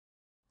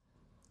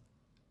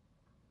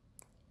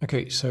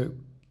Okay, so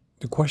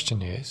the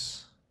question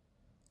is,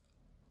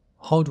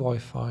 how do I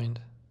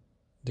find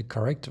the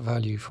correct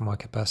value for my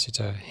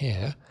capacitor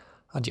here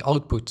at the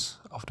output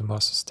of the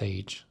master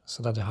stage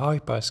so that the high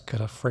pass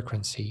cutoff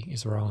frequency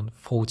is around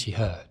 40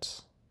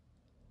 Hz?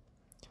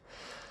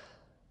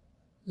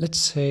 Let's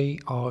say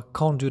I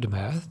can't do the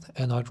math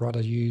and I'd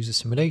rather use a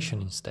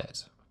simulation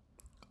instead.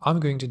 I'm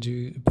going to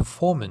do a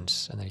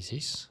performance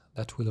analysis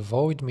that will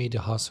avoid me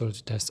the hassle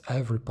to test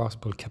every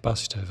possible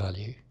capacitor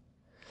value.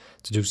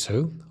 To do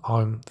so,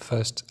 I'm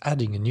first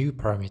adding a new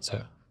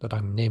parameter that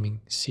I'm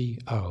naming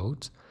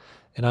Cout,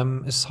 and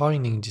I'm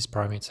assigning this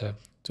parameter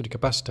to the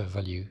capacitor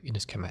value in the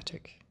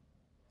schematic.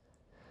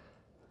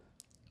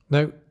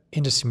 Now,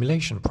 in the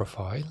simulation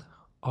profile,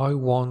 I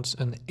want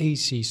an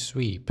AC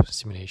sweep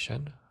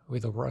simulation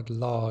with a rather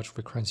large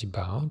frequency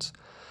bound,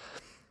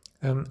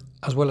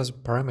 as well as a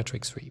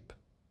parametric sweep.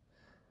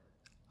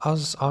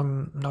 As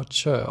I'm not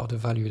sure of the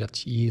value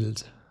that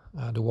yields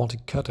the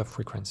wanted cutoff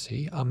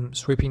frequency, I'm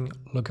sweeping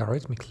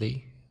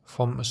logarithmically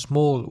from a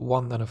small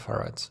 1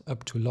 nanofarad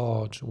up to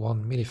large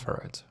 1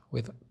 millifarad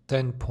with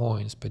 10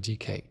 points per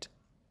decade.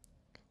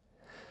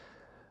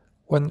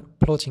 When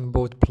plotting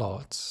both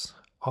plots,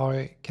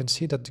 I can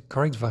see that the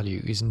correct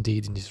value is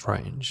indeed in this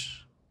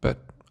range, but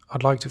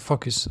I'd like to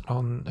focus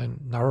on a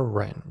narrow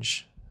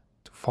range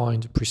to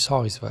find a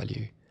precise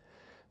value.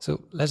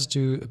 So let's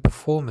do a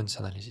performance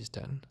analysis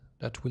then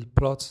that will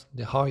plot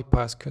the high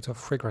pass cutoff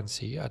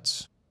frequency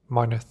at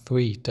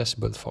 -3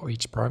 decibels for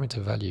each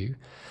parameter value,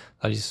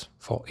 that is,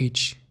 for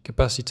each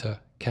capacitor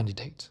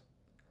candidate.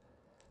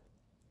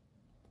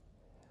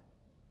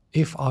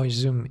 If I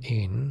zoom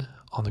in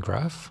on the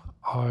graph,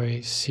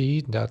 I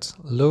see that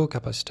low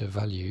capacitor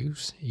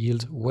values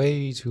yield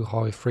way too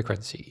high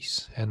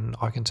frequencies, and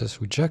I can just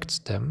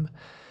reject them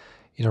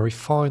in a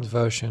refined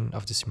version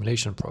of the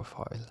simulation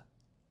profile.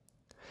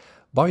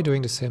 By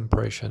doing the same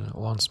operation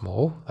once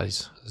more, that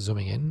is,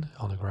 zooming in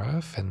on the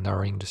graph and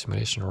narrowing the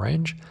simulation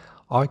range,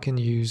 I can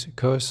use a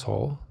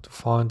cursor to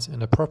find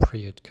an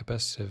appropriate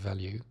capacitor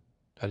value,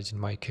 that is in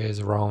my case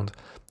around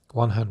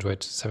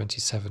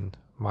 177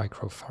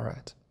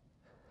 microfarad.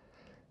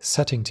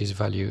 Setting this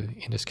value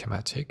in the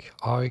schematic,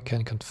 I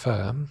can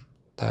confirm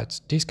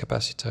that this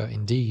capacitor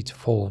indeed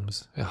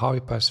forms a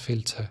high-pass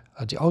filter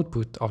at the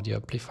output of the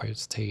amplifier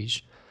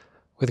stage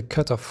with a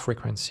cutoff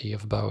frequency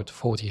of about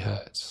 40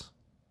 Hz.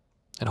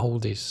 And all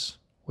this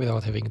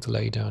without having to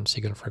lay down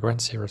signal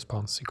frequency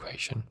response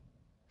equation.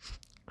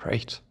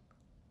 Great.